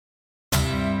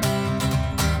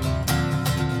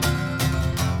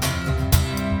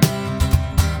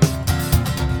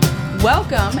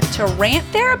Welcome to Rant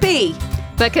Therapy.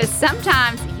 Because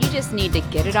sometimes you just need to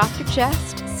get it off your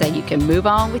chest so you can move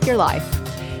on with your life.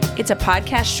 It's a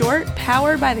podcast short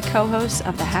powered by the co-hosts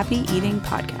of the Happy Eating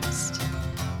Podcast.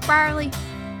 Riley,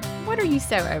 what are you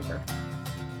so over?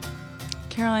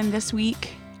 Caroline, this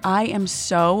week I am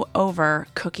so over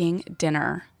cooking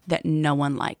dinner that no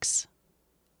one likes.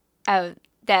 Oh,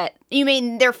 that you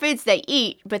mean they're foods they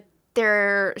eat, but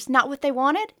they're not what they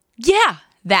wanted? Yeah,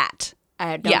 that.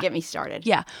 Don't get me started.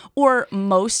 Yeah. Or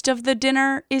most of the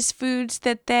dinner is foods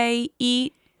that they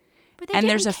eat. But they and didn't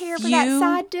there's a care few for that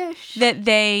side dish that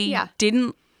they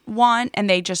didn't want and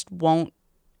they just won't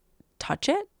touch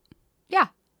it. Yeah.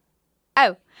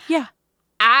 Oh. Yeah.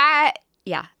 I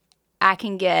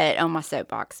can get on my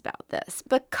soapbox about this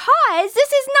because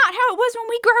this is not how it was when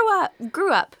we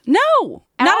grew up. No,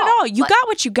 not at all. You got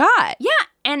what you got. Yeah.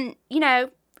 And, a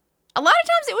lot of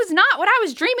times it was not what I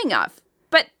was dreaming of.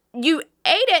 But you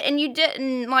ate it and you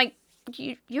didn't,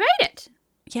 you ate it.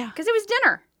 Yeah. Because it was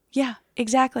dinner. Yeah,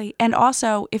 exactly. And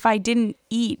also, if I didn't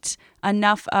eat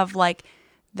enough of,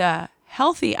 the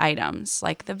healthy items,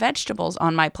 like the vegetables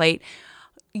on my plate,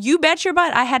 you bet your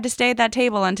butt I had to stay at that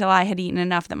table until I had eaten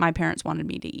enough that my parents wanted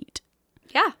me to eat.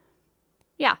 Yeah.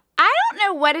 Yeah. I don't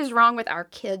know what is wrong with our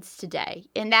kids today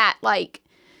in that,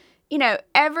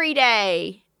 every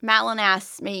day Madeline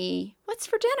asks me, what's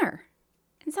for dinner?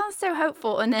 It sounds so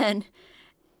hopeful. And then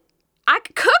I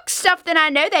cook stuff that I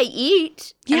know they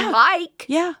eat and like.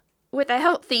 Yeah. With a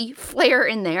healthy flair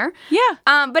in there. Yeah.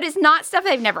 But it's not stuff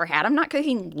they've never had. I'm not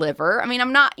cooking liver. I mean,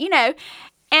 I'm not,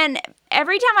 And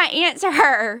every time I answer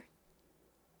her,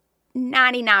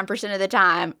 99% of the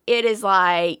time, it is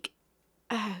like,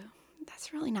 oh,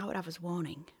 that's really not what I was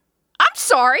wanting. I'm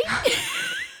sorry.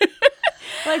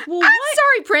 I'm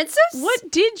sorry, princess. What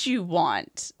did you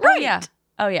want? Right.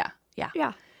 Oh, yeah.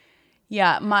 Yeah.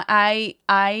 Yeah.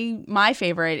 My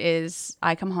favorite is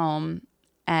I come home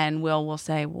and Will will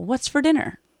say, well, what's for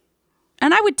dinner?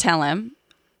 And I would tell him.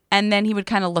 And then he would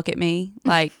kind of look at me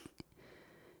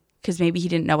because maybe he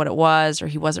didn't know what it was or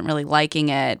he wasn't really liking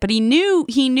it. But he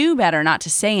knew better not to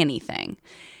say anything.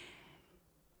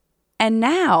 And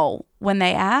now when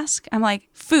they ask, I'm like,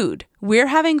 food. We're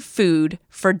having food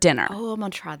for dinner. Oh, I'm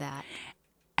going to try that.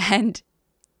 And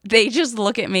they just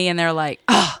look at me and they're like,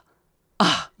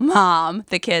 Mom,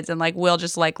 the kids. And Will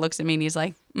just looks at me and he's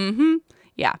like, mm-hmm.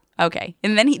 Yeah. Okay.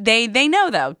 And then they know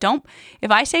though,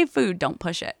 if I say food, don't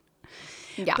push it.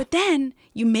 Yeah. But then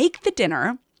you make the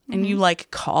dinner and you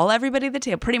call everybody to the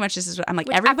table. Pretty much this is what I'm like,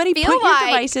 everybody put your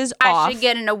devices off. I should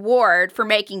get an award for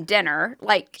making dinner.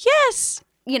 Yes.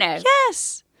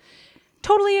 Yes.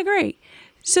 Totally agree.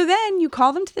 So then you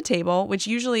call them to the table, which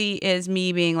usually is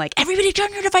me being like, everybody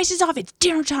turn your devices off. It's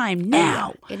dinner time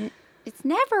now. It's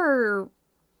never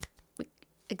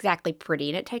exactly pretty,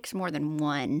 and it takes more than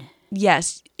one.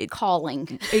 Yes.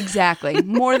 Calling. Exactly.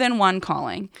 More than one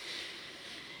calling.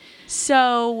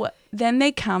 So then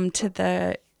they come to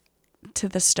the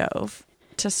stove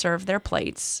to serve their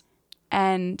plates.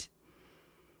 And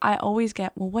I always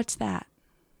get, well, what's that?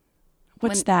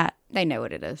 What's that? They know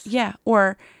what it is. Yeah.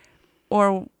 Or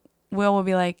Will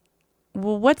be like,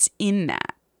 well, what's in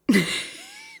that?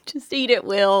 Just eat it,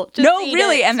 Will.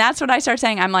 Really. And that's what I start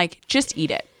saying. I'm like, just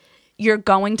eat it. You're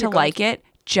going to like it.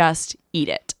 Just eat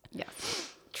it. Yeah.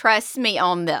 Trust me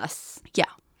on this. Yeah.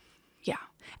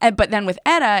 But then with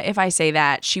Etta, if I say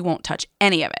that, she won't touch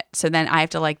any of it. So then I have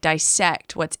to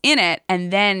dissect what's in it,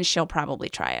 and then she'll probably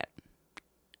try it.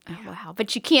 Oh, wow.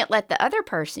 But you can't let the other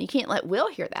person, you can't let Will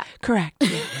hear that. Correct.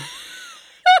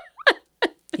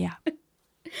 Yeah.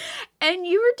 And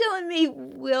you were telling me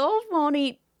Will won't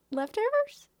eat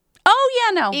leftovers?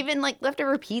 Oh, yeah, no. Even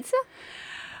leftover pizza?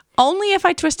 Only if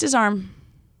I twist his arm.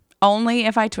 And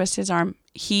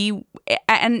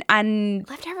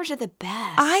leftovers are the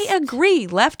best. I agree.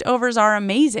 Leftovers are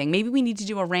amazing. Maybe we need to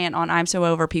do a rant on I'm so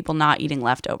over people not eating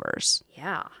leftovers.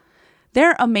 Yeah.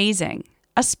 They're amazing.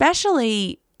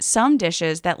 Especially some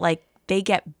dishes that they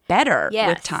get better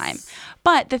with time.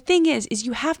 But the thing is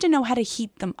you have to know how to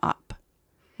heat them up.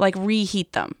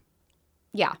 Reheat them.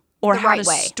 Yeah. Or how to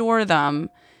store them.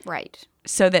 Right.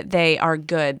 So that they are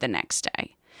good the next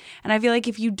day. And I feel like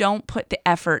if you don't put the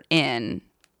effort in,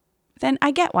 then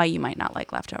I get why you might not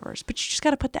like leftovers, but you just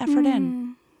got to put the effort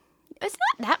in. It's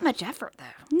not that much effort, though.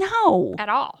 No. At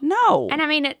all. No. And I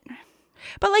mean it.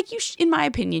 But in my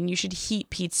opinion, you should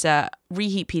reheat pizza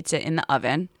in the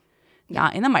oven,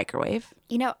 not in the microwave.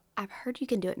 I've heard you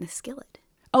can do it in a skillet.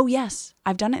 Oh, yes.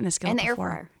 I've done it in the skillet before. And the air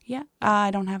fryer. Yeah. I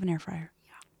don't have an air fryer.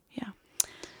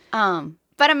 Yeah.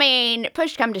 But I mean,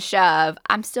 push come to shove,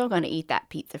 I'm still going to eat that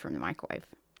pizza from the microwave.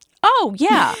 Oh, Oh,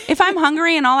 yeah. If I'm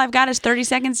hungry and all I've got is 30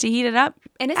 seconds to heat it up,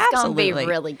 And it's absolutely. going to be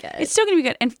really good. It's still going to be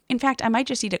good. And in fact, I might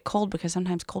just eat it cold because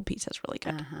sometimes cold pizza is really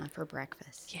good. For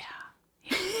breakfast. Yeah.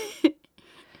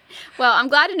 Well, I'm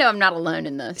glad to know I'm not alone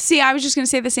in this. See, I was just going to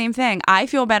say the same thing. I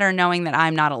feel better knowing that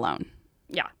I'm not alone.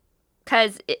 Yeah.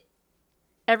 Because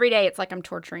every day it's like I'm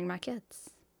torturing my kids.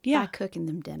 Yeah. By cooking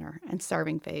them dinner and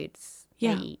serving foods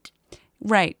Yeah. they eat.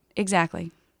 Right.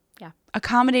 Exactly. Yeah.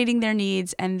 Accommodating their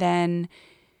needs and then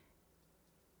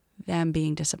them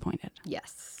being disappointed.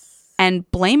 Yes. And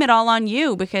blame it all on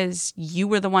you because you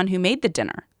were the one who made the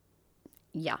dinner.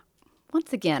 Yeah.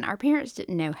 Once again, our parents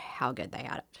didn't know how good they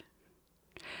had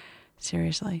it.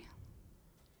 Seriously.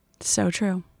 So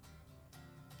true.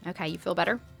 Okay, you feel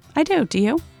better? I do. Do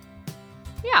you?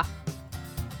 Yeah.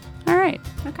 All right.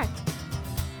 Okay.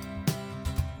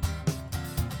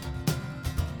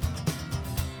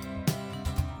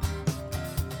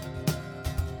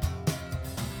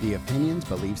 The opinions,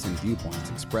 beliefs, and viewpoints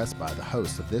expressed by the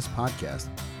hosts of this podcast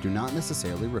do not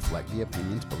necessarily reflect the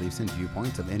opinions, beliefs, and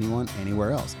viewpoints of anyone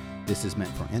anywhere else. This is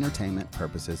meant for entertainment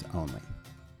purposes only.